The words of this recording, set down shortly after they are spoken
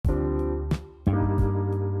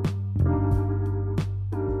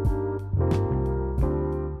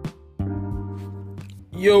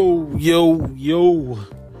Yo.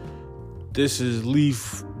 This is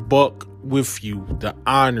Leaf Buck with you, the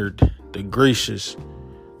honored, the gracious,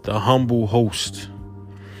 the humble host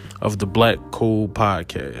of the Black Cold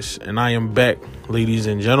Podcast. And I am back, ladies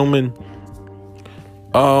and gentlemen.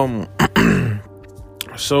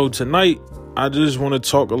 So tonight, I just want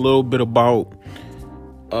to talk a little bit about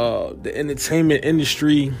the entertainment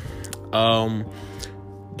industry,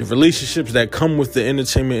 the relationships that come with the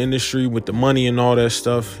entertainment industry, with the money and all that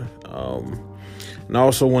stuff. And I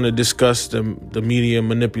also want to discuss the media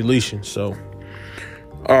manipulation. So,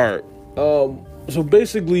 all right. So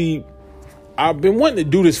basically, I've been wanting to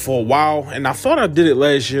do this for a while, and I thought I did it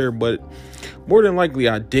last year, but more than likely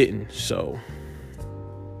I didn't. So,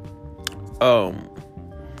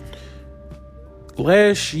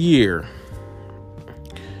 last year,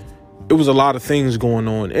 it was a lot of things going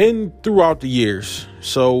on and throughout the years.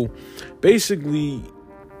 So basically,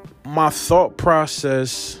 my thought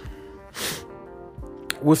process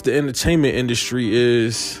with the entertainment industry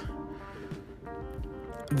is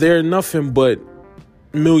they're nothing but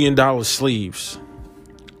 $1 million slaves.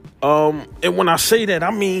 And when I say that,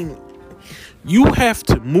 I mean, you have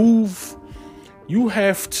to move. You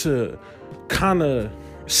have to kind of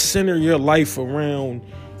center your life around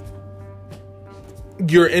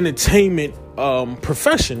your entertainment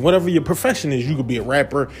profession, whatever your profession is. You could be a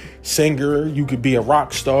rapper, singer, you could be a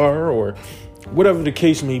rock star, or whatever the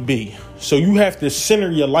case may be. So you have to center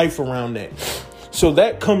your life around that. So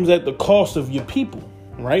that comes at the cost of your people,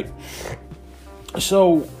 right?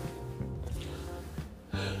 So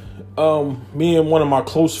me and one of my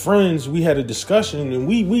close friends, we had a discussion, and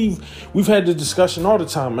we've had the discussion all the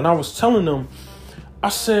time. And I was telling them, I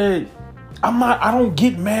said, I don't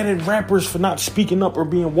get mad at rappers for not speaking up or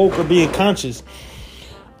being woke or being conscious.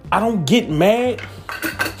 I don't get mad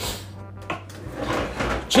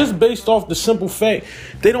just based off the simple fact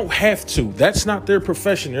they don't have to. That's not their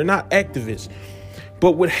profession. They're not activists.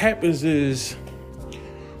 But what happens is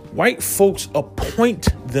white folks appoint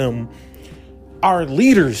them our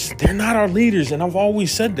leaders. They're not our leaders. And I've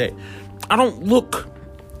always said that. I don't look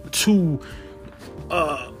to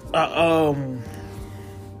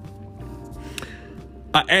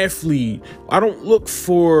an athlete. I don't look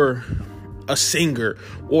for a singer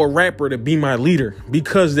or a rapper to be my leader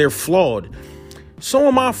because they're flawed. So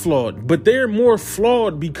am I flawed, but they're more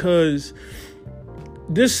flawed because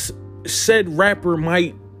this said rapper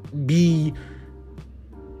might be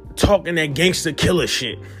talking that gangster killer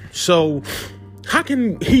shit. So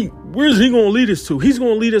where's he going to lead us to? He's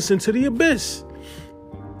going to lead us into the abyss.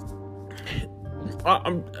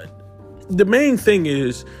 The main thing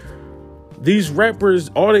is, these rappers,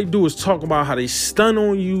 all they do is talk about how they stun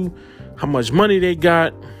on you, how much money they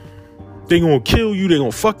got. They gonna kill you. They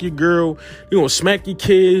gonna fuck your girl. They gonna smack your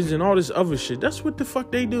kids and all this other shit. That's what the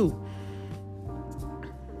fuck they do.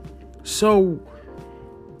 So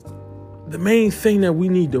the main thing that we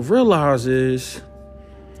need to realize is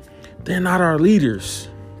they're not our leaders.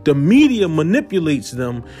 The media manipulates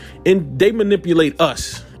them, and they manipulate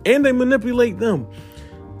us, and they manipulate them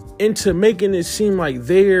into making it seem like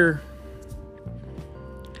they're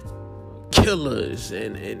killers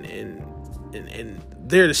and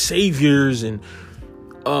they're the saviors. And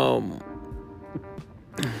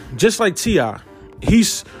just like T.I., he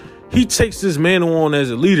takes this man on as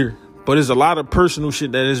a leader, but there's a lot of personal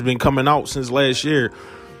shit that has been coming out since last year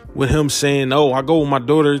with him saying, oh, I go with my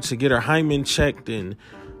daughter to get her hymen checked, and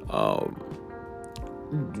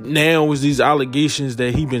now is these allegations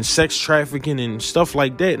that he been sex trafficking and stuff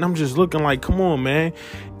like that. And I'm just looking like, come on, man.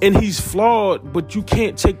 And he's flawed, but you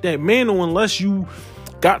can't take that man on unless you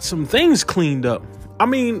got some things cleaned up. I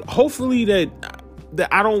mean, hopefully that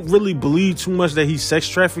I don't really believe too much that he's sex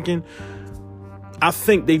trafficking. I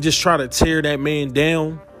think they just try to tear that man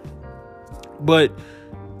down. But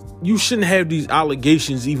you shouldn't have these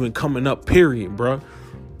allegations even coming up, period, bro.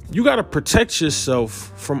 You got to protect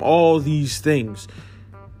yourself from all these things.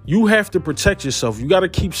 You have to protect yourself. You got to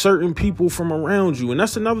keep certain people from around you. And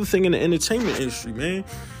that's another thing in the entertainment industry, man.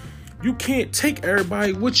 You can't take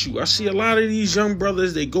everybody with you. I see a lot of these young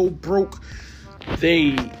brothers, they go broke.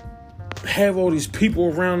 They have all these people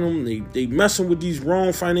around them. They messing with these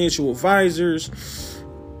wrong financial advisors.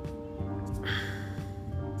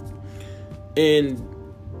 And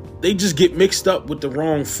they just get mixed up with the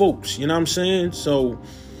wrong folks. You know what I'm saying? So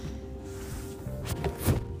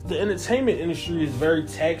the entertainment industry is very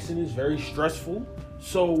taxing. It's very stressful.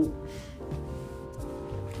 So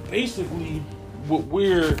basically,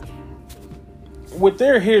 what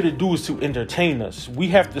they're here to do is to entertain us. We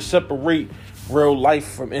have to separate real life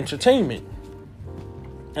from entertainment.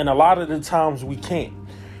 And a lot of the times we can't.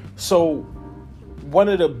 So one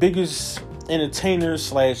of the biggest entertainers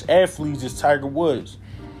slash athletes is Tiger Woods.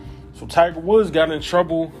 So Tiger Woods got in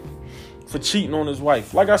trouble for cheating on his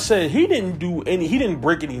wife. Like I said, he didn't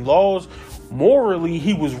break any laws. Morally,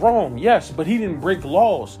 he was wrong, yes, but he didn't break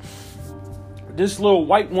laws. This little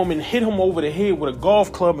white woman hit him over the head with a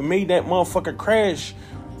golf club and made that motherfucker crash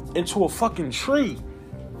into a fucking tree.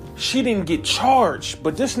 She didn't get charged,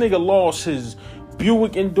 but this nigga lost his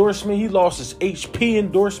Buick endorsement. He lost his HP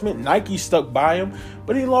endorsement. Nike stuck by him,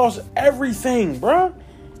 but he lost everything, bruh.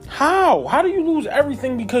 How? How do you lose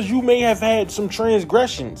everything because you may have had some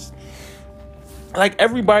transgressions? Like,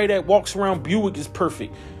 everybody that walks around Buick is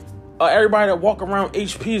perfect. Everybody that walk around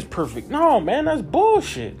HP is perfect. No, man, that's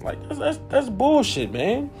bullshit. Like, that's bullshit,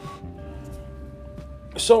 man.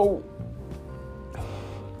 So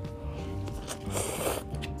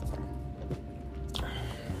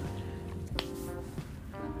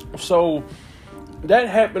that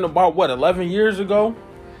happened about 11 years ago.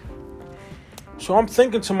 So I'm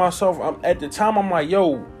thinking to myself, at the time, I'm like,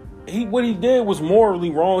 yo, what he did was morally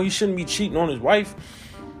wrong. He shouldn't be cheating on his wife.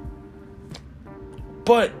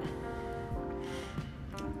 But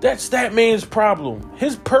that's that man's problem.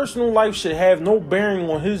 His personal life should have no bearing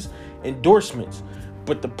on his endorsements.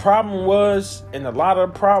 But the problem was, and a lot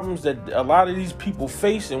of the problems that a lot of these people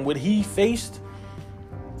face and what he faced,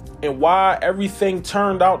 and why everything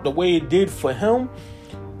turned out the way it did for him,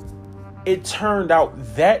 it turned out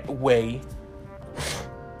that way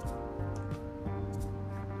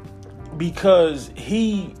because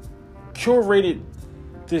he curated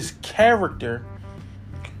this character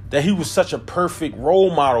that he was such a perfect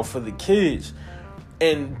role model for the kids.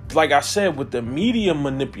 And like I said, with the media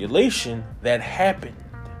manipulation that happened,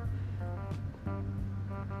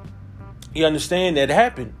 you understand, that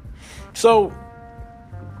happened. So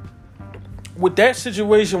with that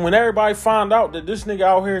situation, when everybody found out that this nigga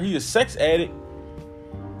out here, he a sex addict,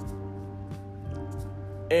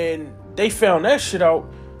 and they found that shit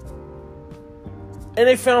out, and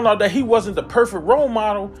they found out that he wasn't the perfect role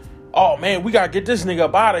model, oh man, we gotta get this nigga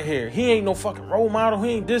up out of here. He ain't no fucking role model.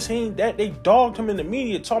 He ain't this, he ain't that. They dogged him in the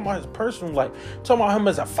media, talking about his personal life, talking about him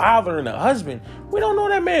as a father and a husband. We don't know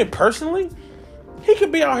that man personally. He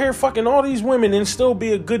could be out here fucking all these women and still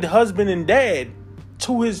be a good husband and dad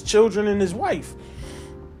to his children and his wife.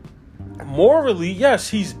 Morally, yes,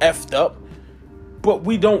 he's effed up, but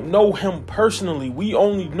we don't know him personally. We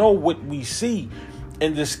only know what we see.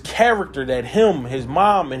 And this character that him, his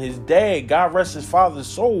mom, and his dad, God rest his father's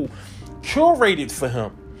soul, curated for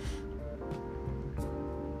him.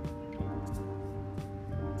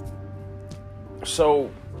 So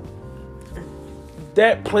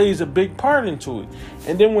that plays a big part into it.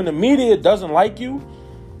 And then when the media doesn't like you,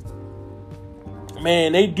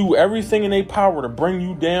 man, they do everything in their power to bring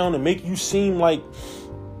you down and make you seem like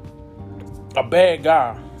a bad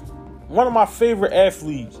guy. One of my favorite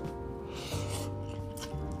athletes,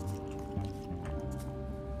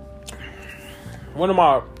 one of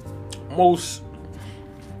my most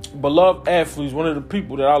beloved athletes, one of the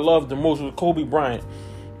people that I loved the most was Kobe Bryant.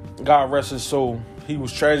 God rest his soul. He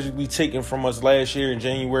was tragically taken from us last year in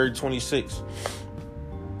January 26th.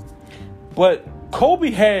 But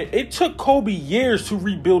it took Kobe years to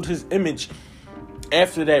rebuild his image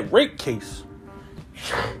after that rape case.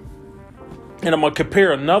 And I'm going to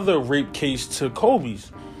compare another rape case to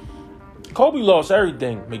Kobe's. Kobe lost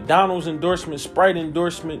everything. McDonald's endorsement, Sprite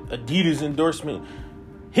endorsement, Adidas endorsement.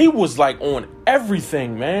 He was like on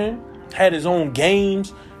everything, man. Had his own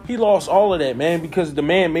games. He lost all of that, man, because the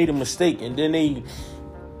man made a mistake. And then they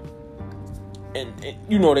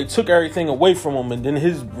took everything away from him. And then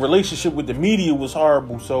his relationship with the media was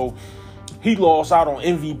horrible. So he lost out on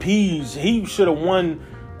MVPs. He should have won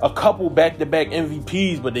a couple back-to-back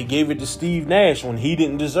MVPs, but they gave it to Steve Nash when he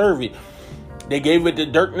didn't deserve it. They gave it to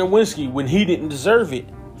Dirk Nowitzki when he didn't deserve it.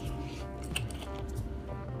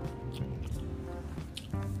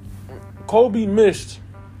 Kobe missed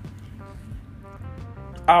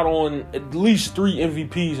out on at least 3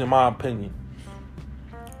 MVPs, in my opinion.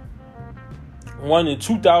 One in the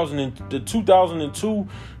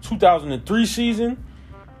 2002-2003 season,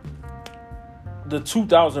 the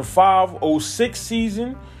 2005-06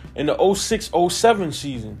 season, and the 06-07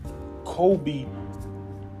 season. Kobe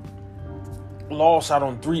lost out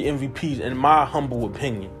on 3 MVPs, in my humble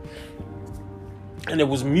opinion. And it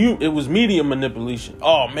was media manipulation.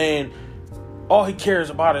 Oh man, all he cares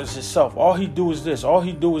about is himself. All he do is this. All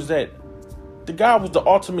he do is that. The guy was the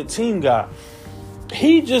ultimate team guy.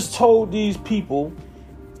 He just told these people,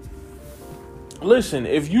 listen,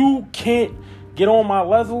 if you can't get on my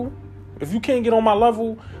level of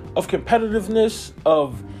competitiveness,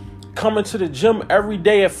 of coming to the gym every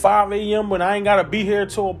day at 5 a.m. when I ain't got to be here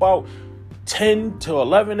till about 10 to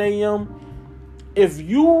 11 a.m. If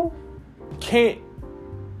you can't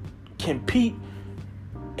compete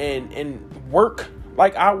and work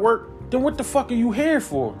like I work, then what the fuck are you here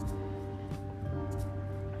for?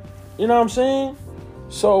 You know what I'm saying?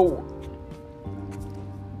 So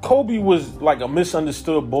Kobe was like a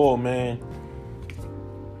misunderstood boy, man.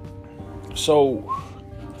 So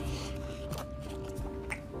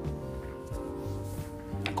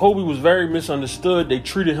Kobe was very misunderstood. They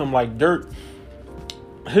treated him like dirt.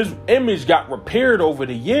 His image got repaired over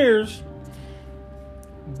the years,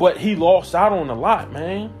 but he lost out on a lot,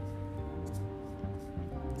 man.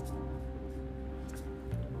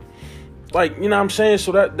 Like, you know what I'm saying?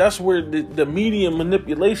 So that's where the media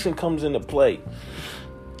manipulation comes into play.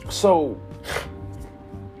 So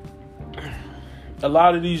a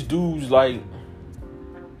lot of these dudes, like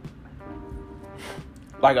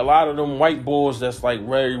a lot of them white boys that's like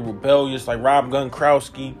very rebellious, like Rob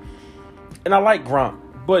Gronkowski. And I like Gronk,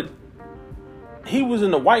 but he was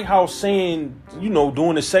in the White House saying, you know,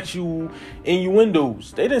 doing the sexual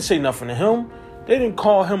innuendos. They didn't say nothing to him. They didn't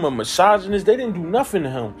call him a misogynist. They didn't do nothing to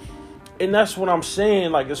him. And that's what I'm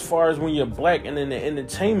saying, like, as far as when you're black and in the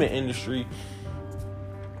entertainment industry,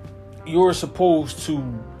 you're supposed to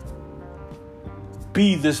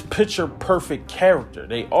be this picture perfect character.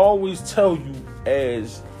 They always tell you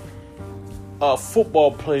as a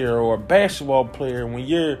football player or a basketball player, when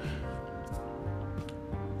you're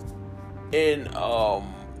in,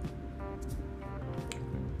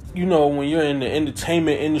 you know, when you're in the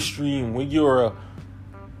entertainment industry and when you're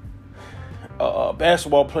a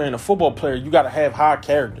basketball player and a football player, you got to have high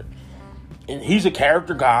character. And he's a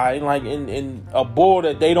character guy, like, in a bull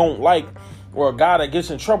that they don't like, or a guy that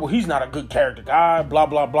gets in trouble, he's not a good character guy, blah,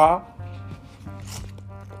 blah, blah.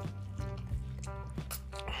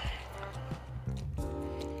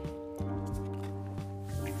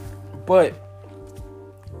 But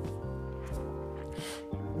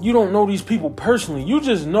you don't know these people personally. You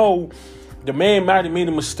just know the man might have made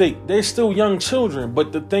a mistake. They're still young children.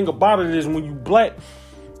 But the thing about it is, when you black,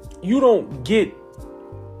 you don't get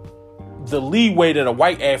the leeway that a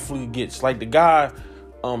white athlete gets. Like the guy,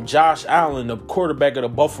 Josh Allen, the quarterback of the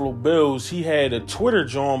Buffalo Bills, he had a Twitter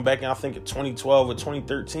joint back in, I think, in 2012 or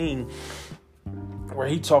 2013, where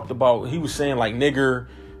he talked about, he was saying like nigga,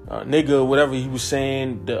 whatever he was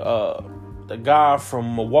saying. The guy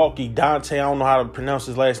from Milwaukee, Dante, I don't know how to pronounce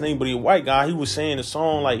his last name, but he a white guy. He was saying a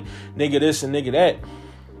song like nigga this and nigga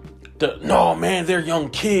that. No, man, they're young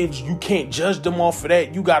kids. You can't judge them off of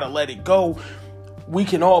that. You got to let it go. We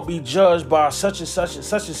can all be judged by such and such and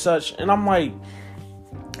such and such. And I'm like,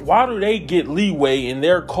 why do they get leeway and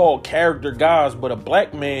they're called character guys, but a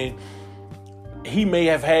black man, he may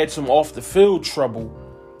have had some off the field trouble.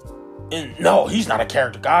 And no, he's not a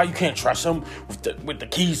character guy. You can't trust him with the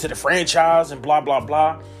keys to the franchise and blah, blah,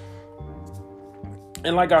 blah.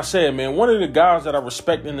 And like I said, man, one of the guys that I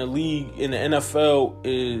respect in the league, in the NFL,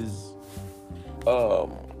 is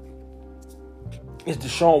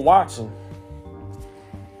Deshaun Watson.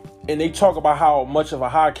 And they talk about how much of a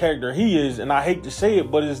high character he is. And I hate to say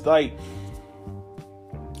it, but it's like,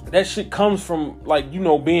 that shit comes from, like, you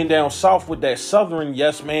know, being down south with that southern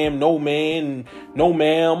yes ma'am, no man, no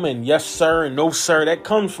ma'am, and yes sir and no sir. That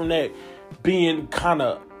comes from that being kind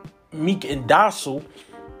of meek and docile.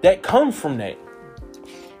 That comes from that.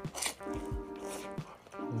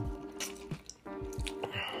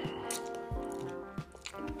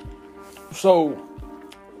 So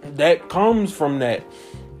that comes from that.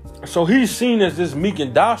 So he's seen as this meek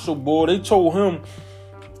and docile boy. They told him,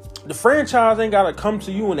 the franchise ain't got to come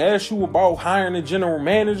to you and ask you about hiring a general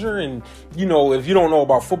manager. And, you know, if you don't know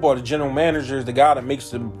about football, the general manager is the guy that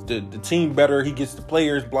makes the team better. He gets the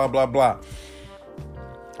players, blah, blah, blah.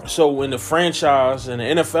 So in the franchise, in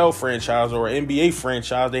the NFL franchise or NBA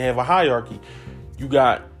franchise, they have a hierarchy. You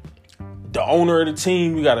got the owner of the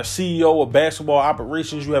team. You got a CEO of basketball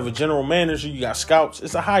operations. You have a general manager. You got scouts.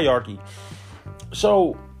 It's a hierarchy.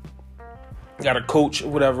 So you got a coach or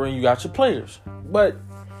whatever, and you got your players. But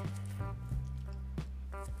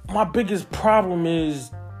my biggest problem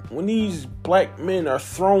is when these black men are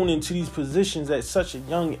thrown into these positions at such a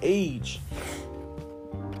young age.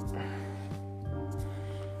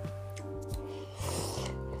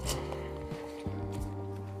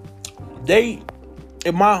 They,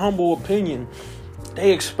 in my humble opinion,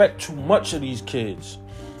 they expect too much of these kids.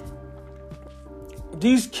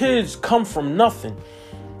 These kids come from nothing.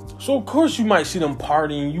 So of course you might see them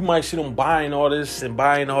partying, you might see them buying all this and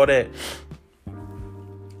buying all that.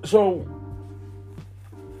 So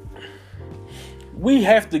we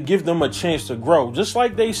have to give them a chance to grow. Just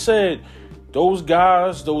like they said, those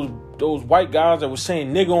guys, those white guys that were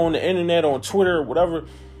saying nigga on the internet, on Twitter, or whatever,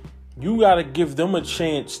 you got to give them a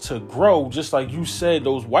chance to grow. Just like you said,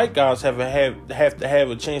 those white guys have to have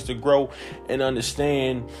a chance to grow and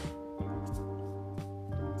understand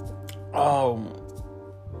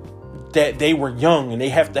that they were young and they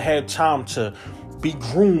have to have time to be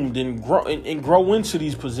groomed and grow into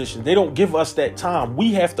these positions. They don't give us that time.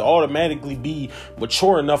 We have to automatically be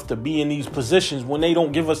mature enough to be in these positions when they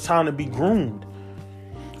don't give us time to be groomed.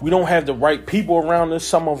 We don't have the right people around us.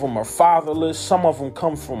 Some of them are fatherless. Some of them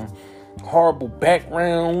come from horrible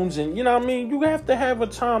backgrounds. And you know what I mean? You have to have a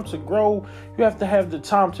time to grow. You have to have the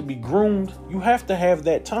time to be groomed. You have to have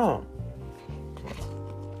that time.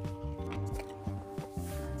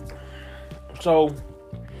 So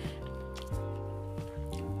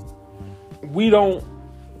we don't,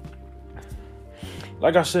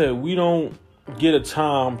 like I said, we don't get a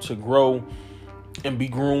time to grow and be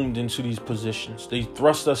groomed into these positions. They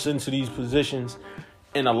thrust us into these positions,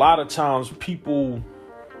 and a lot of times people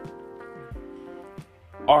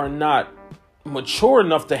are not mature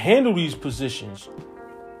enough to handle these positions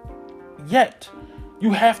yet.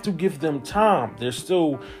 You have to give them time. They're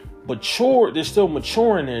still mature. They're still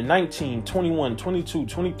maturing. They're 19, 21, 22,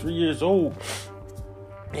 23 years old.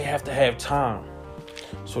 They have to have time.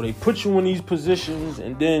 So they put you in these positions,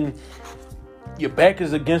 and then your back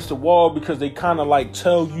is against the wall because they kind of like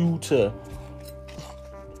tell you to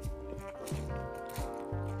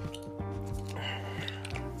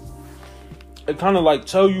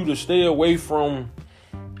stay away from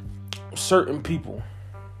certain people.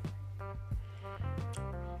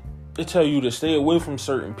 They tell you to stay away from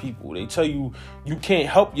certain people. They tell you you can't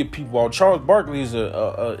help your people out. Charles Barkley is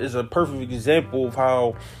a perfect example of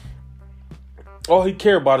how all he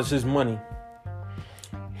cares about is his money.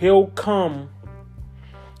 He'll come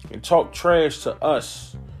and talk trash to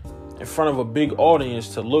us in front of a big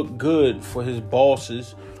audience to look good for his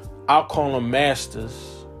bosses. I'll call them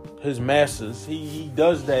masters. His masters. He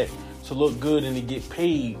does that to look good and to get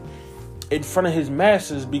paid in front of his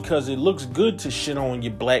masters because it looks good to shit on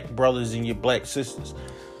your black brothers and your black sisters.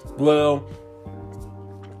 Well,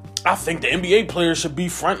 I think the NBA players should be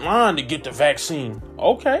front line to get the vaccine.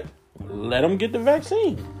 Okay, let them get the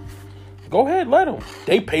vaccine. Go ahead, let them.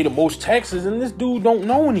 They pay the most taxes, and this dude don't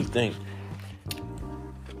know anything.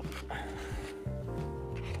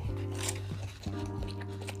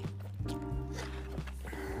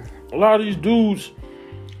 A lot of these dudes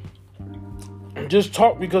just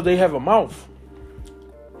talk because they have a mouth.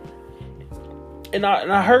 And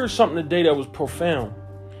I heard something today that was profound.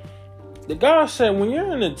 The guy said, when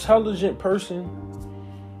you're an intelligent person,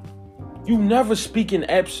 you never speak in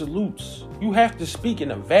absolutes. You have to speak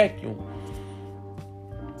in a vacuum.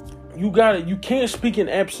 You can't speak in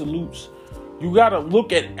absolutes. You gotta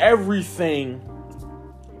look at everything.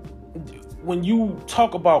 When you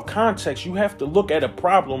talk about context, you have to look at a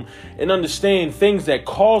problem and understand things that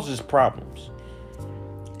causes problems.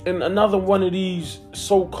 And another one of these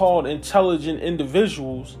so-called intelligent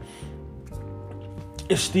individuals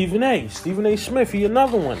is Stephen A. Stephen A. Smith. He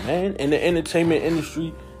another one, man, in the entertainment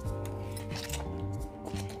industry.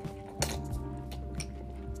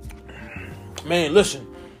 Man, listen.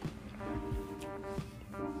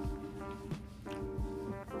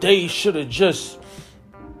 They should have just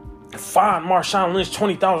fined Marshawn Lynch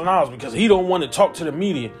 $20,000 because he don't want to talk to the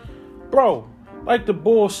media. Bro, like the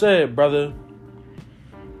bull said, brother,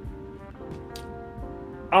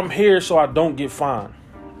 I'm here so I don't get fined.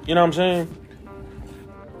 You know what I'm saying?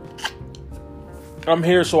 I'm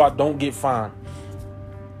here so I don't get fined.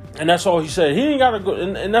 And that's all he said. He ain't got to go.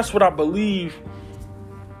 And that's what I believe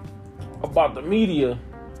about the media.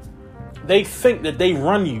 They think that they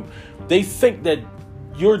run you. They think that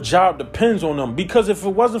your job depends on them. Because if it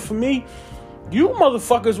wasn't for me, you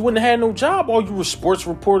motherfuckers wouldn't have had no job. All you were sports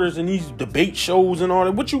reporters and these debate shows and all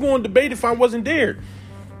that. What you going to debate if I wasn't there?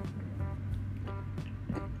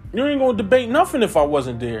 You ain't going to debate nothing if I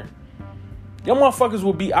wasn't there. Y'all motherfuckers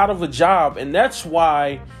would be out of a job. And that's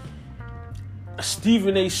why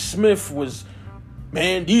Stephen A. Smith was,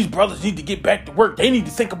 man, these brothers need to get back to work. They need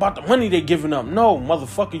to think about the money they're giving up. No,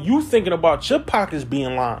 motherfucker, you thinking about your pockets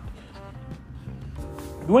being lined.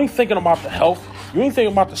 You ain't thinking about the health. You ain't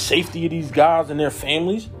thinking about the safety of these guys and their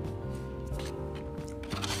families.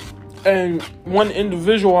 And one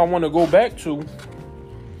individual I want to go back to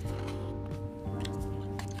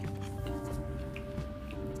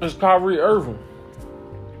is Kyrie Irving.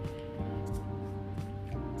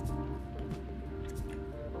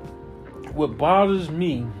 What bothers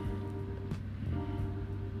me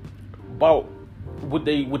about what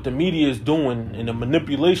the media is doing and the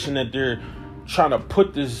manipulation that they're trying to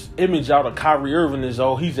put this image out of Kyrie Irving is,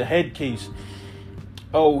 oh, he's a head case.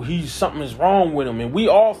 Oh, something is wrong with him. And we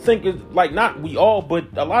all think it's like, not we all, but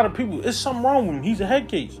a lot of people, it's something wrong with him. He's a head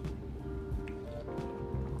case.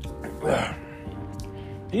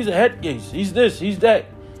 He's a head case. He's this, he's that.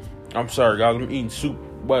 I'm sorry, guys, I'm eating soup,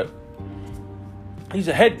 but he's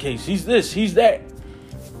a head case. He's this, he's that.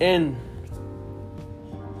 And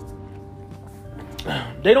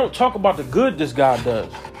they don't talk about the good this guy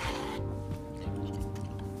does.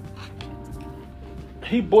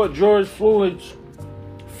 He bought George Floyd's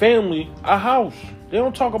family a house. They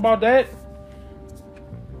don't talk about that.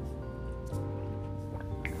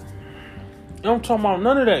 They don't talk about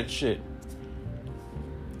none of that shit.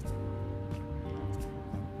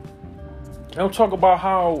 They don't talk about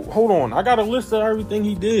how, hold on, I got a list of everything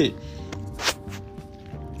he did.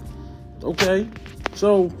 Okay,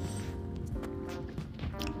 so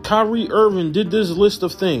Kyrie Irving did this list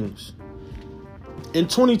of things. In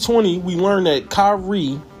 2020, we learned that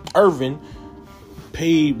Kyrie Irving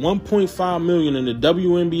paid $1.5 million in the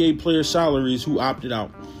WNBA player salaries who opted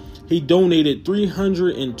out. He donated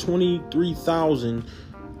 $323,000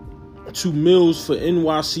 to Meals for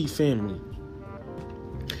NYC family.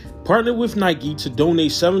 Partnered with Nike to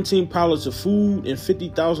donate 17 pallets of food and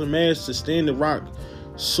 50,000 masks to Standing Rock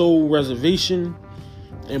Soul Reservation,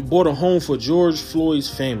 and bought a home for George Floyd's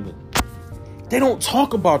family. They don't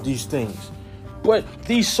talk about these things, but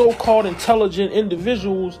these so-called intelligent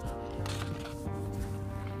individuals,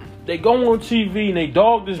 they go on TV and they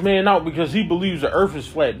dog this man out because he believes the earth is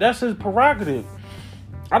flat. That's his prerogative.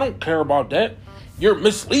 I don't care about that. You're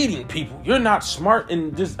misleading people. You're not smart.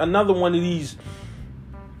 And just another one of these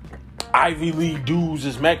Ivy League dudes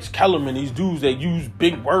is Max Kellerman. These dudes that use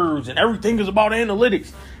big words and everything is about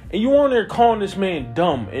analytics. And you on there calling this man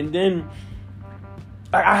dumb. And then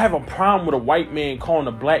I have a problem with a white man calling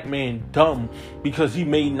a black man dumb because he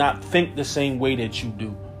may not think the same way that you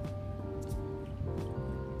do.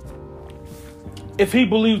 If he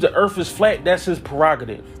believes the earth is flat, that's his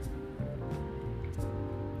prerogative.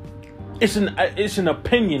 It's an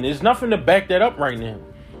opinion. There's nothing to back that up right now.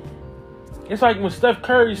 It's like when Steph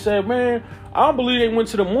Curry said, man, I don't believe they went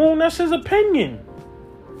to the moon. That's his opinion.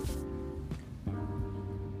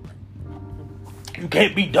 You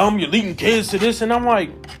can't be dumb. You're leading kids to this. And I'm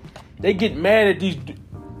like, they get mad at these.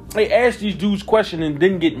 They ask these dudes questions and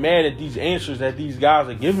then get mad at these answers that these guys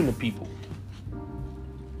are giving to people.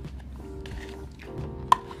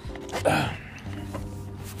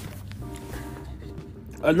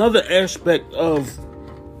 Another aspect of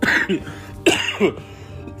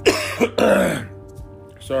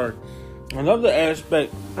another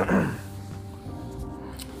aspect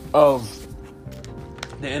of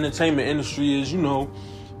the entertainment industry is,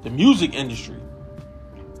 the music industry.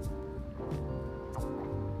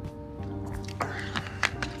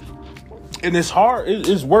 And it's hard,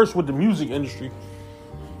 it's worse with the music industry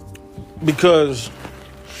because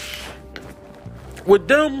with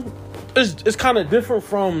them, it's kind of different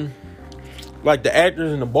from like the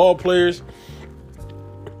actors and the ball players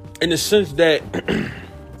in the sense that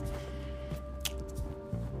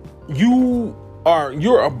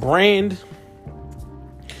you're a brand,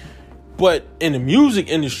 but in the music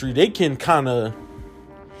industry, they can kind of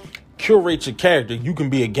curate your character. You can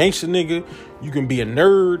be a gangster nigga, you can be a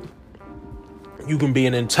nerd, you can be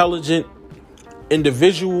an intelligent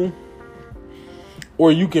individual,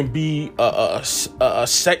 or you can be a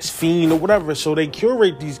sex fiend or whatever. So they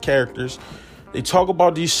curate these characters. They talk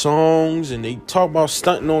about these songs and they talk about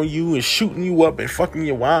stunting on you and shooting you up and fucking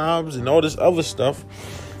your wives and all this other stuff.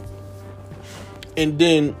 And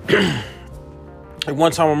then at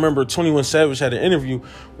one time I remember 21 Savage had an interview.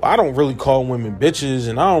 Well, I don't really call women bitches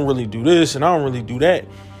and I don't really do this and I don't really do that.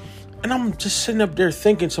 And I'm just sitting up there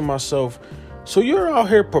thinking to myself, so you're out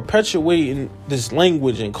here perpetuating this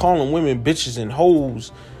language and calling women bitches and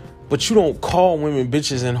hoes, but you don't call women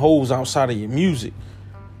bitches and hoes outside of your music.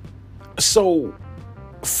 So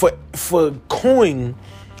for coin,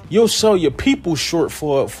 you'll sell your people short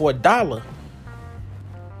for $1.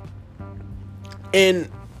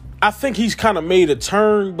 And I think he's kind of made a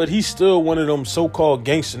turn, but he's still one of them so-called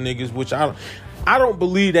gangster niggas, which I don't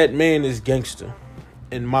believe that man is gangster,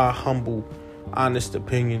 in my humble, honest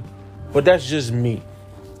opinion. But that's just me.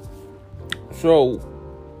 So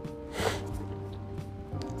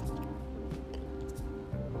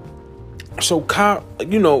so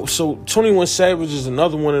 21 Savage is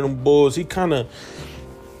another one of them boys. He you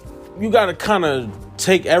gotta kind of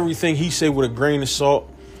take everything he say with a grain of salt.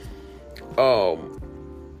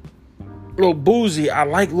 Lil Boozy, I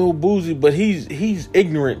like Lil Boozy, but he's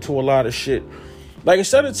ignorant to a lot of shit. Like,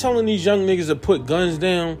 instead of telling these young niggas to put guns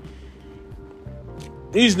down,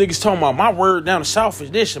 these niggas talking about my word down the South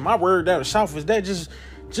is this and my word down the South is that.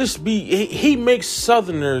 He makes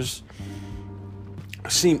Southerners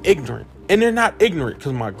seem ignorant. And they're not ignorant,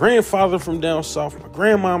 because my grandfather from down South, my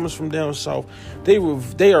grandmama's from down South.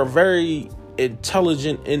 They are very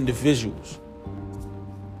intelligent individuals.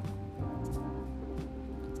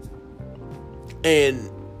 And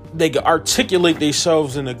they can articulate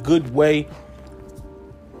themselves in a good way.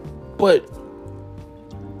 But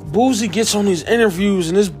Boosie gets on these interviews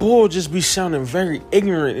and this bull just be sounding very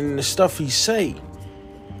ignorant in the stuff he say.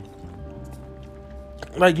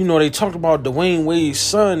 Like, you know, they talked about Dwayne Wade's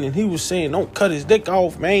son, and he was saying, don't cut his dick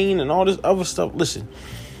off, man, and all this other stuff. Listen,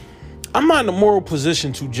 I'm not in a moral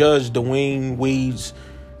position to judge Dwayne Wade's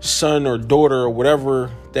son or daughter or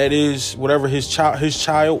whatever that is, whatever his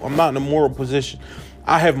child. I'm not in a moral position.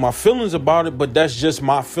 I have my feelings about it, but that's just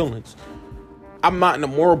my feelings. I'm not in a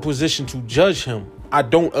moral position to judge him. I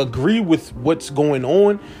don't agree with what's going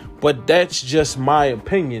on, but that's just my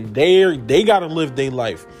opinion. They got to live their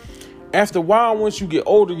life. After a while, once you get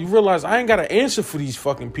older, you realize I ain't got to answer for these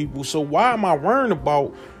fucking people. So why am I worrying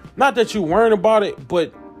about, not that you're worrying about it,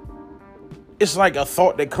 but it's like a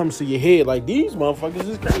thought that comes to your head. Like, these motherfuckers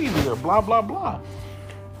is crazy or blah, blah, blah.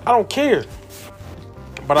 I don't care.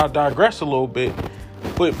 But I digress a little bit.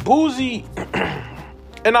 But Boosie,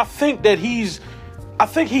 and I think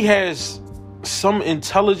he has some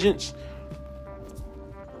intelligence,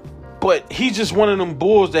 but he's just one of them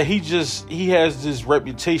bulls that he has this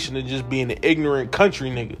reputation of just being an ignorant country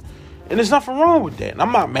nigga. And there's nothing wrong with that. And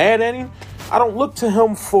I'm not mad at him. I don't look to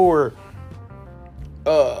him for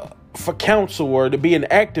counsel or to be an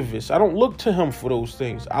activist. I don't look to him for those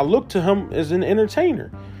things. I look to him as an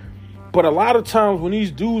entertainer. But a lot of times when these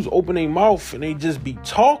dudes open their mouth and they just be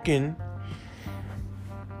talking,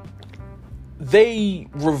 they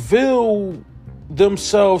reveal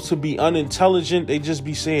themselves to be unintelligent. They just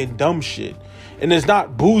be saying dumb shit. And it's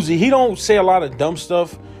not Boosie. He don't say a lot of dumb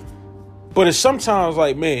stuff, but it's sometimes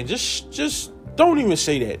like, man, just don't even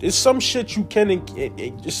say that. It's some shit you can,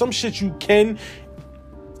 it's some shit you can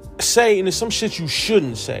say, and it's some shit you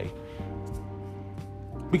shouldn't say,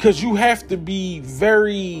 because you have to be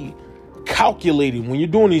very calculated when you're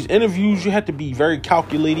doing these interviews. You have to be very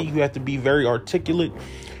calculated. You have to be very articulate.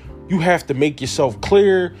 You have to make yourself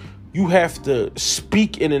clear. You have to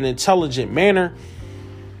speak in an intelligent manner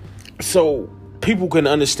so people can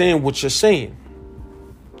understand what you're saying.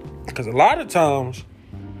 Because a lot of times,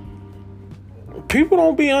 people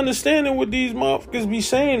don't be understanding what these motherfuckers be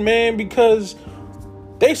saying, man, because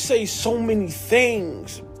they say so many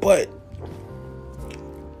things. But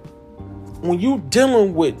when you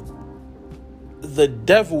dealing with the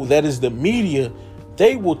devil that is the media,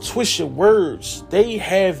 they will twist your words. They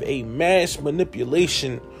have a mass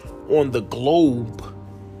manipulation on the globe.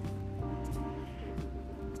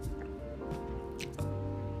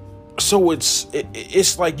 So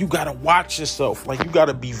it's like you gotta watch yourself. Like, you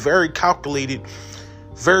gotta be very calculated,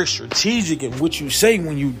 very strategic in what you say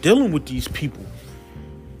when you're dealing with these people.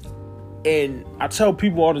 And I tell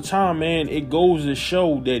people all the time, man, it goes to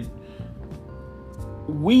show that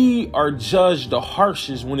we are judged the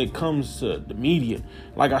harshest when it comes to the media.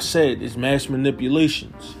 Like I said, it's mass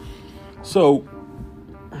manipulations. So,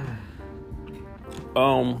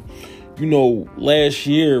 you know, last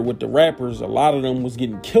year with the rappers, a lot of them was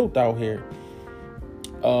getting killed out here.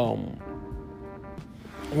 One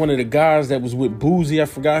of the guys that was with Boosie, I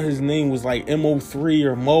forgot his name, was like MO3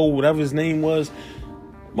 or Mo, whatever his name was.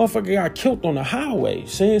 Motherfucker got killed on the highway,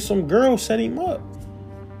 saying some girl set him up.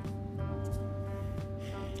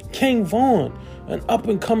 King Von, an up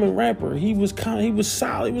and coming rapper, he was solid. He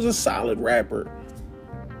was a solid rapper.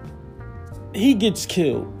 He gets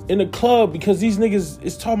killed in a club because these niggas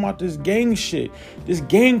is talking about this gang shit, this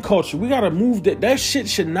gang culture. We gotta move that. That shit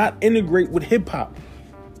should not integrate with hip hop,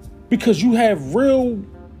 because you have real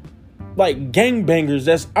like gangbangers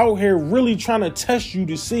that's out here really trying to test you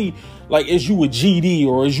to see, like, is you a GD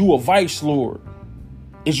or is you a Vice Lord?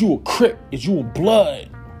 Is you a Crip? Is you a Blood?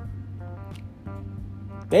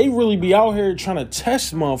 They really be out here trying to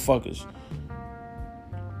test motherfuckers.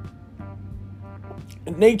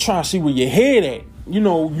 And they trying to see where your head at. You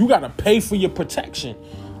know, you got to pay for your protection.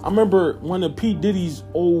 I remember one of P. Diddy's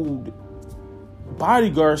old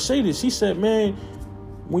bodyguards say this. He said, man,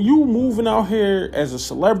 when you moving out here as a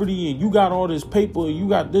celebrity and you got all this paper, you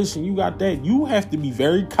got this and you got that, you have to be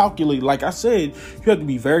very calculated. Like I said, you have to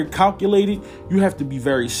be very calculated. You have to be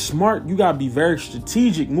very smart. You got to be very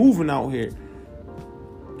strategic moving out here.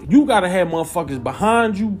 You got to have motherfuckers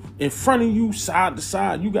behind you, in front of you, side to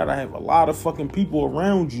side. You got to have a lot of fucking people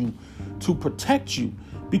around you to protect you.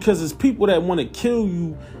 Because it's people that want to kill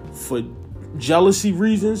you for jealousy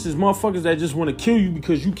reasons. There's motherfuckers that just want to kill you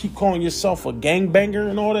because you keep calling yourself a gangbanger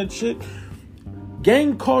and all that shit.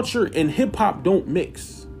 Gang culture and hip hop don't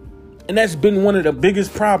mix. And that's been one of the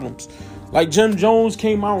biggest problems. Like Jim Jones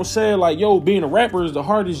came out and said, like, yo, being a rapper is the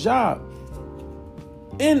hardest job.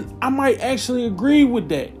 And I might actually agree with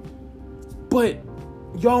that. But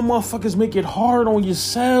y'all motherfuckers make it hard on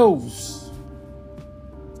yourselves.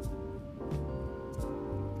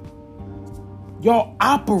 Y'all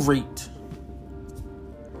operate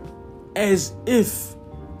as if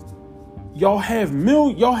y'all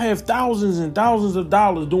have thousands and thousands of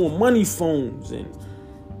dollars doing money phones and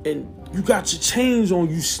you got your chains on,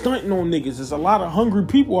 you stunting on niggas. There's a lot of hungry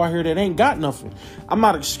people out here that ain't got nothing. I'm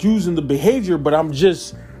not excusing the behavior, but I'm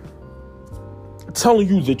just telling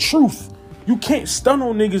you the truth. You can't stunt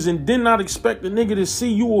on niggas and then not expect a nigga to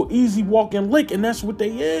see you an easy walking lick, and that's what they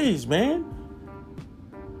is, man.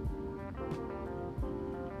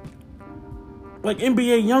 Like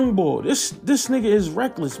NBA Youngboy, this nigga is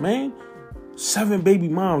reckless, man. 7 baby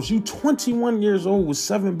moms. You 21 years old with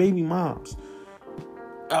 7 baby moms.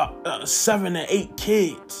 7 to 8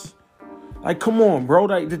 kids. Like, come on, bro.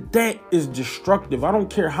 Like, that is destructive. I don't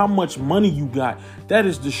care how much money you got. That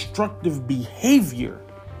is destructive behavior.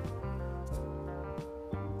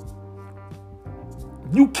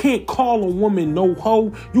 You can't call a woman no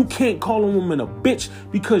hoe. You can't call a woman a bitch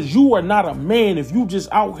because you are not a man if you just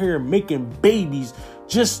out here making babies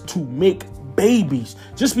just to make babies.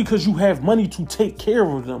 Just because you have money to take care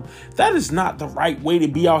of them. That is not the right way to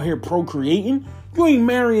be out here procreating. You ain't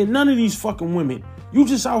marrying none of these fucking women. You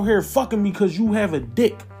just out here fucking because you have a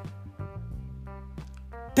dick.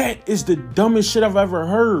 That is the dumbest shit I've ever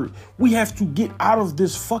heard. We have to get out of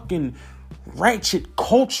this fucking ratchet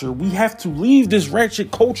culture. We have to leave this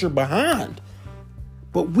ratchet culture behind.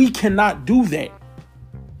 But we cannot do that.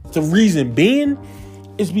 The reason being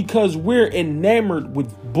is because we're enamored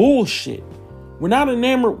with bullshit. We're not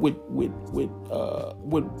enamored with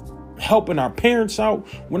helping our parents out.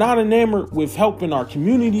 We're not enamored with helping our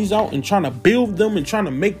communities out and trying to build them and trying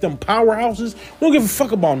to make them powerhouses. We don't give a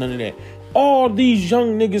fuck about none of that. All these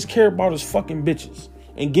young niggas care about is fucking bitches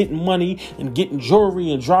and getting money and getting jewelry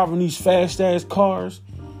and driving these fast ass cars.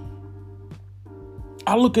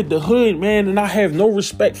 I look at the hood, man, and I have no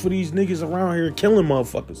respect for these niggas around here killing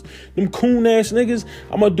motherfuckers. Them coon ass niggas,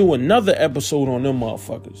 I'm gonna do another episode on them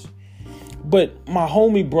motherfuckers. But my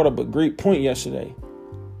homie brought up a great point yesterday.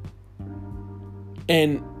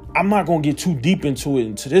 And I'm not going to get too deep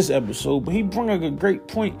into this episode, but he brought up a great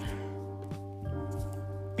point.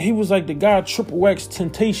 He was like the guy Triple X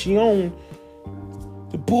Tentacion.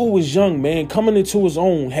 The boy was young, man, coming into his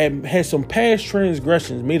own, had some past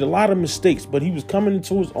transgressions, made a lot of mistakes, but he was coming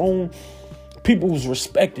into his own. People was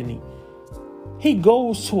respecting him. He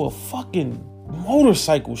goes to a fucking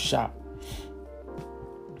motorcycle shop.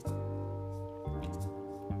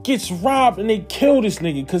 Gets robbed and they kill this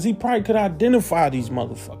nigga because he probably could identify these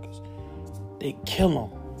motherfuckers. They kill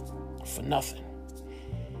him for nothing.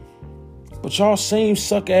 But y'all same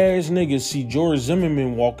suck ass niggas see George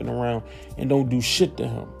Zimmerman walking around and don't do shit to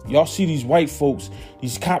him. Y'all see these white folks,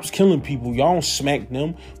 these cops killing people. Y'all don't smack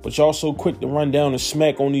them, but y'all so quick to run down and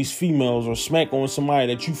smack on these females or smack on somebody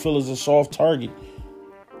that you feel is a soft target.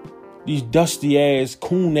 These dusty ass,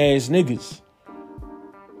 coon ass niggas.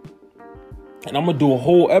 And I'm going to do a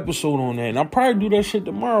whole episode on that. And I'll probably do that shit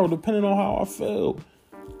tomorrow, depending on how I feel.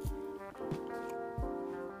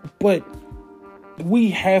 But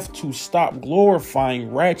we have to stop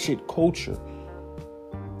glorifying ratchet culture.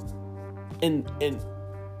 And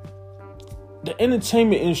the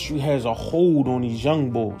entertainment industry has a hold on these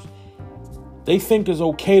young boys. They think it's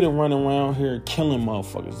okay to run around here killing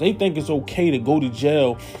motherfuckers. They think it's okay to go to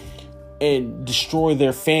jail and destroy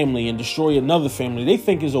their family and destroy another family. They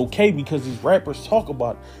think it's okay because these rappers talk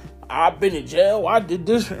about it. I've been in jail, I did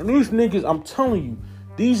this. And these niggas, I'm telling you,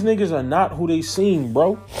 these niggas are not who they seem,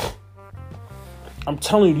 bro. I'm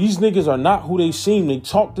telling you, these niggas are not who they seem. They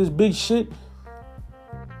talk this big shit.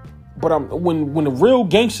 But when the real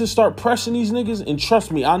gangsters start pressing these niggas, and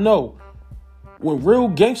trust me, I know, when real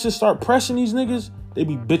gangsters start pressing these niggas, they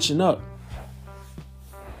be bitching up.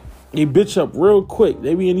 They bitch up real quick.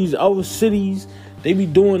 They be in these other cities. They be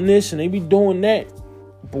doing this and they be doing that.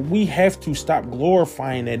 But we have to stop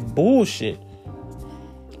glorifying that bullshit.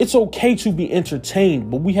 It's okay to be entertained,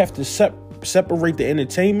 but we have to separate the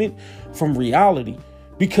entertainment from reality.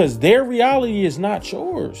 Because their reality is not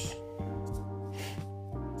yours.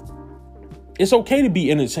 It's okay to be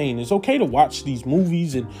entertained. It's okay to watch these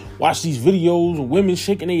movies and watch these videos of women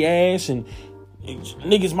shaking their ass and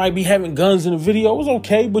Niggas might be having guns in the video. It's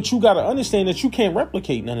okay, but you got to understand that you can't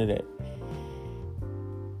replicate none of that.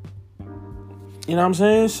 You know what I'm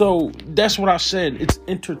saying? So that's what I said. It's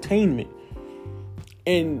entertainment.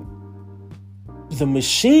 And the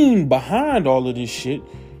machine behind all of this shit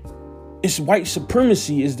is white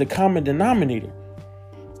supremacy is the common denominator.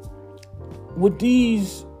 What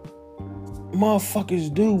these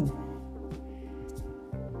motherfuckers do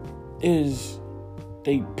is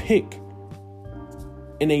they pick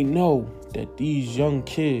and they know that these young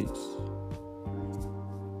kids,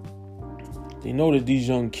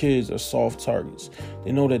 are soft targets.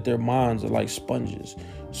 They know that their minds are like sponges.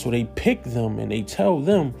 So they pick them and they tell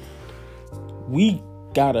them, we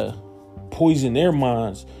gotta poison their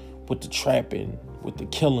minds with the trapping, with the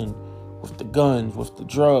killing, with the guns, with the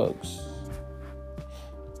drugs.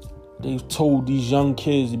 They've told these young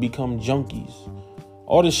kids to become junkies.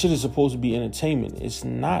 All this shit is supposed to be entertainment. It's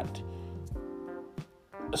not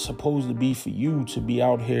supposed to be for you to be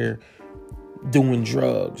out here doing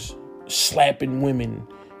drugs, slapping women,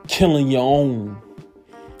 killing your own,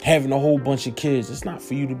 having a whole bunch of kids. It's not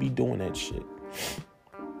for you to be doing that shit.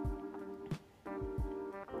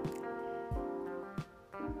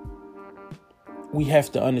 We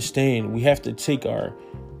have to understand. We have to take our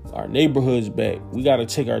neighborhoods back. We got to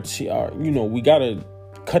take we got to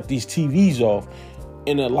cut these TVs off.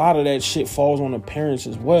 And a lot of that shit falls on the parents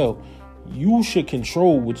as well. You should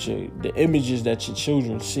control the images that your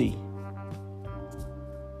children see.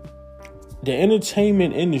 The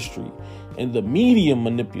entertainment industry and the media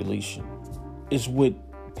manipulation is what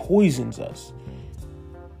poisons us.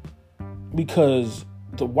 Because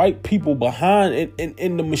the white people behind it,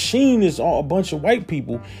 and the machine is a bunch of white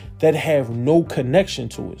people that have no connection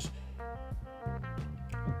to us.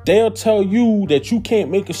 They'll tell you that you can't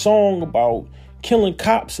make a song about killing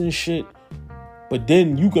cops and shit, but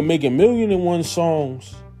then you can make 1,000,001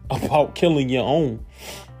 songs about killing your own.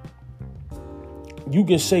 You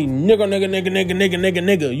can say nigga, nigga, nigga, nigga, nigga, nigga,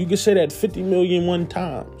 nigga. You can say that 50,000,001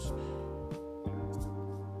 times.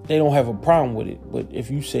 They don't have a problem with it. But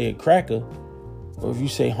if you say a cracker, or if you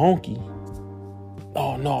say honky,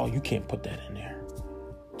 oh no, you can't put that in there.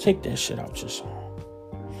 Take that shit out your song.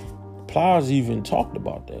 Plies even talked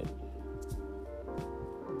about that.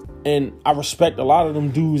 And I respect a lot of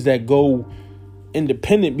them dudes that go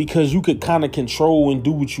independent, because you could kind of control and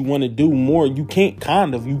do what you want to do more. You can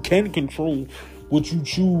control what you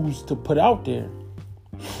choose to put out there.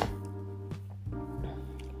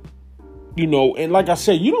 And like I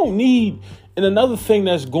said, you don't need. And another thing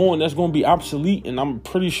that's going to be obsolete, and I'm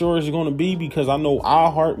pretty sure it's going to be, because I know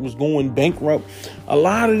iHeart was going bankrupt. A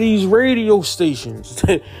lot of these radio stations,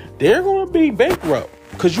 they're going to be bankrupt,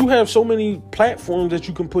 because you have so many platforms that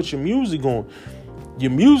you can put your music on.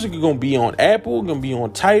 Your music is going to be on Apple, it's going to be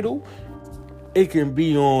on Tidal, it can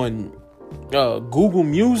be on Google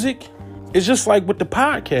Music. It's just like with the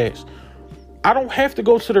podcast. I don't have to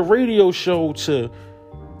go to the radio show to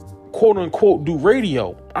quote unquote do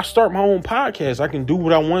radio. I start my own podcast. I can do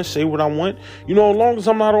what I want, say what I want. As long as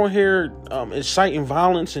I'm not on here inciting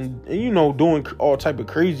violence and doing all type of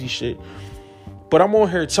crazy shit. But I'm on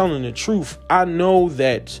here telling the truth. I know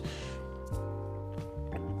that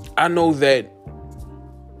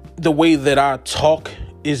the way that I talk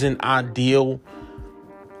isn't ideal.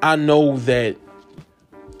 I know that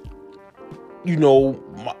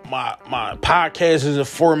my podcast isn't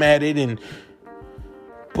formatted,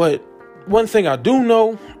 but one thing I do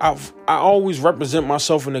know, I always represent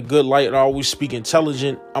myself in a good light. I always speak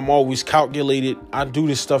intelligent. I'm always calculated. I do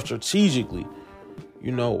this stuff strategically.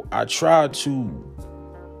 I try to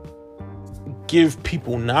give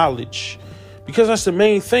people knowledge, because that's the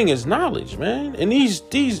main thing, is knowledge, man. And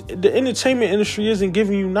the entertainment industry isn't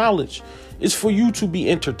giving you knowledge. It's for you to be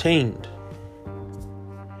entertained.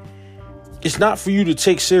 It's not for you to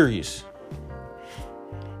take serious.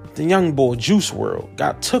 The young boy Juice WRLD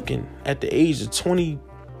got tooken at the age of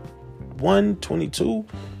 21, 22.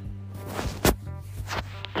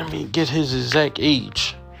 Let me get his exact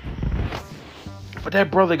age. But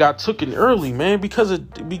that brother got tooken early, man, because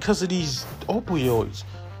of these opioids.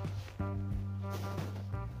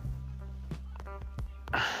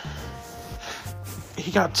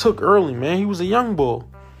 He got took early, man. He was a young boy.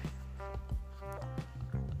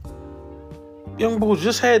 Young boy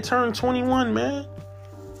just had turned 21, man.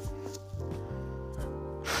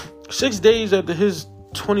 6 days after his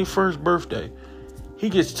 21st birthday, he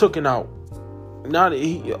gets tooken out. Now that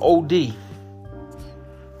he OD.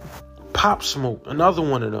 Pop Smoke, another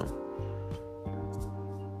one of them.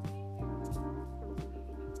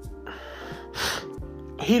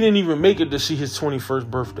 He didn't even make it to see his 21st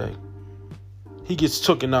birthday. He gets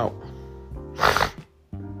tooken out.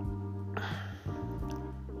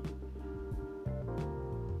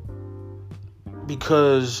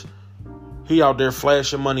 because he out there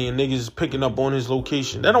flashing money and niggas is picking up on his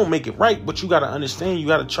location. That don't make it right, but you gotta understand, you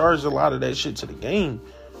gotta charge a lot of that shit to the game.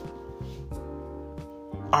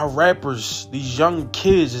 Our rappers, these young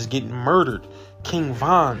kids is getting murdered. King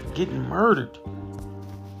Von getting murdered.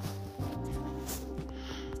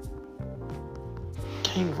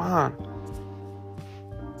 King Von.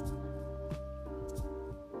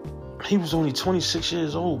 He was only 26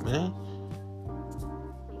 years old, man.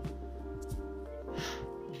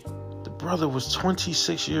 The brother was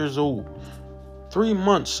 26 years old. 3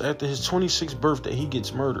 months after his 26th birthday, he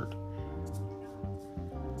gets murdered.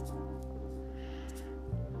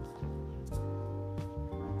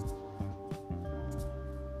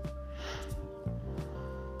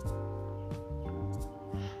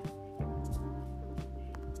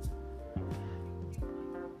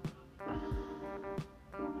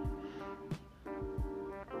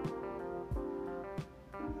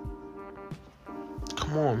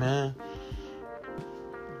 Come on, man.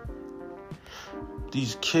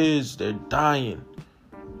 These kids, they're dying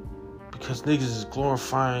because niggas is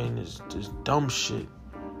glorifying this dumb shit.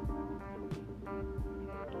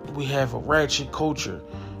 We have a ratchet culture.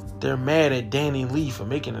 They're mad at Danny Lee for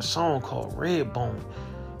making a song called Redbone.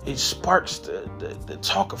 It sparks the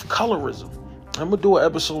talk of colorism. I'm going to do an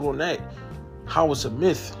episode on that. How it's a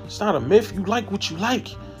myth. It's not a myth. You like what you like.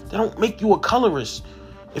 They don't make you a colorist.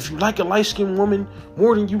 If you like a light-skinned woman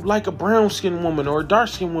more than you like a brown-skinned woman or a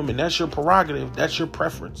dark-skinned woman, that's your prerogative. That's your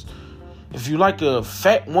preference. If you like a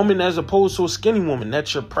fat woman as opposed to a skinny woman,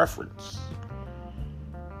 that's your preference.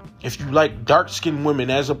 If you like dark-skinned women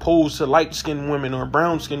as opposed to light-skinned women or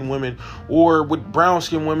brown-skinned women, or with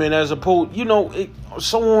brown-skinned women as opposed,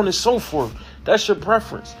 so on and so forth, that's your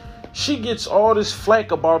preference. She gets all this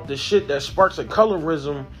flack about the shit that sparks a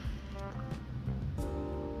colorism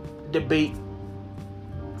debate.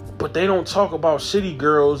 But they don't talk about city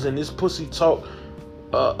girls and this pussy talk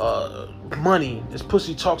money. This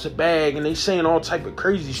pussy talks a bag and they saying all type of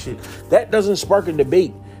crazy shit. That doesn't spark a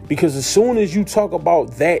debate, because as soon as you talk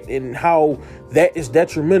about that and how that is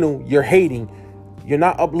detrimental, you're hating. You're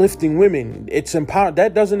not uplifting women. It's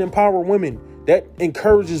that doesn't empower women. That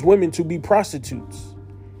encourages women to be prostitutes.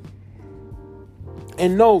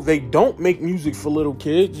 And no, they don't make music for little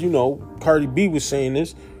kids. Cardi B was saying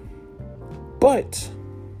this. But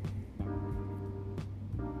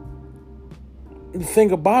the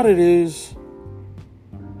thing about it is,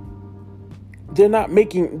 they're not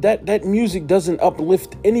making that music doesn't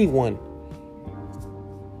uplift anyone.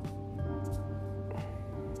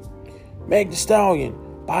 Meg Thee Stallion,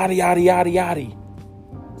 body yaddy yaddy yaddy.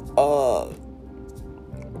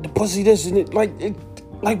 The pussy this and it.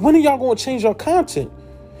 Like when are y'all gonna change your content?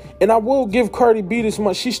 And I will give Cardi B this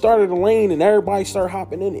much. She started a lane and everybody started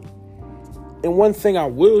hopping in it. And one thing I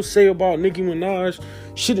will say about Nicki Minaj,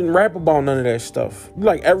 she didn't rap about none of that stuff.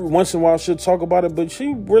 Like every once in a while she'll talk about it, but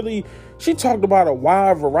she talked about a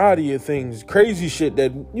wide variety of things. Crazy shit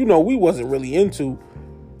that, we wasn't really into.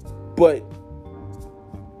 But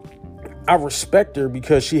I respect her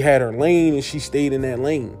because she had her lane and she stayed in that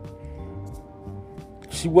lane.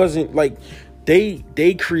 She wasn't like,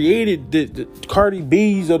 they created the Cardi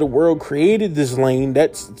B's of the world created this lane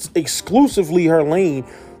that's exclusively her lane.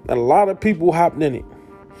 And a lot of people hopped in it.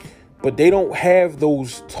 But they don't have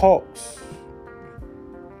those talks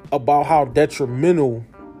about how detrimental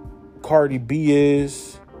Cardi B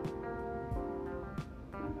is.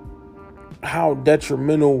 How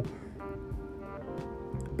detrimental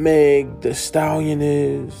Meg Thee Stallion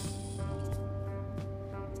is.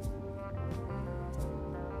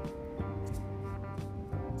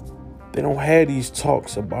 They don't have these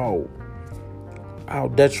talks about how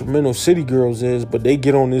detrimental City Girls is, but they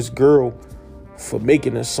get on this girl for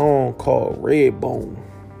making a song called Redbone.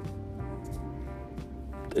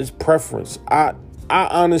 It's preference. I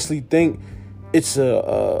honestly think it's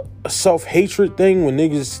a self-hatred thing when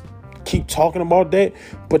niggas keep talking about that,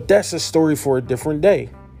 but that's a story for a different day.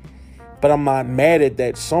 But I'm not mad at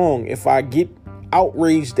that song. If I get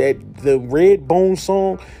outraged at the Redbone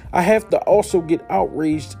song, I have to also get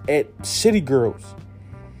outraged at City Girls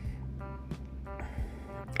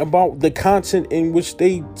about the content in which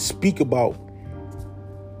they speak about.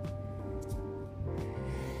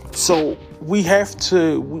 So we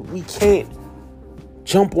can't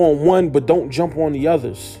jump on one but don't jump on the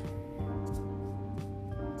others.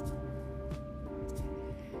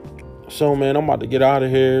 So man, I'm about to get out of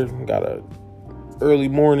here. Got a early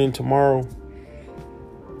morning tomorrow.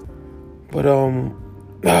 But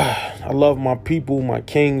I love my people, my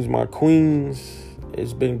kings, my queens.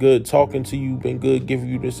 It's been good talking to you. Been good giving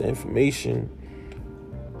you this information.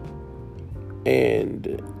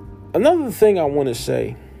 And Another thing I want to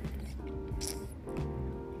say,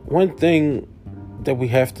 one thing that we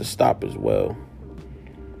have to stop as well.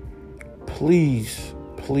 Please,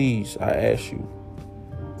 I ask you,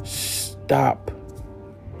 stop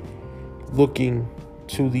looking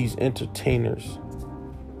to these entertainers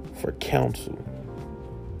for counsel.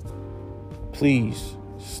 Please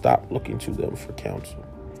stop looking to them for counsel.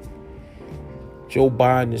 Joe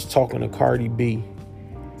Biden is talking to Cardi B.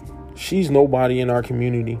 She's nobody in our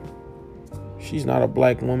community. She's not a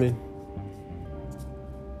black woman.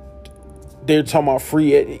 They're talking about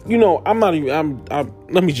free. You know, I'm not even.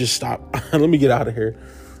 Let me just stop. Let me get out of here.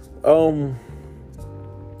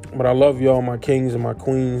 But I love y'all, my kings and my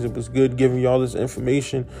queens. It was good giving y'all this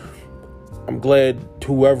information. I'm glad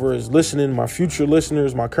whoever is listening, my future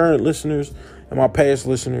listeners, my current listeners, and my past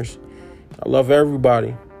listeners. I love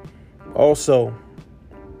everybody. Also,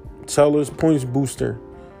 Teller's Points Booster.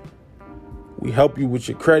 We help you with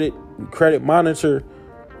your credit. We credit monitor.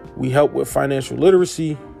 We help with financial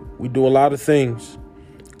literacy. We do a lot of things.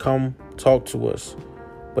 Come talk to us.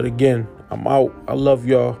 But again, I'm out. I love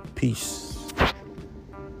y'all. Peace.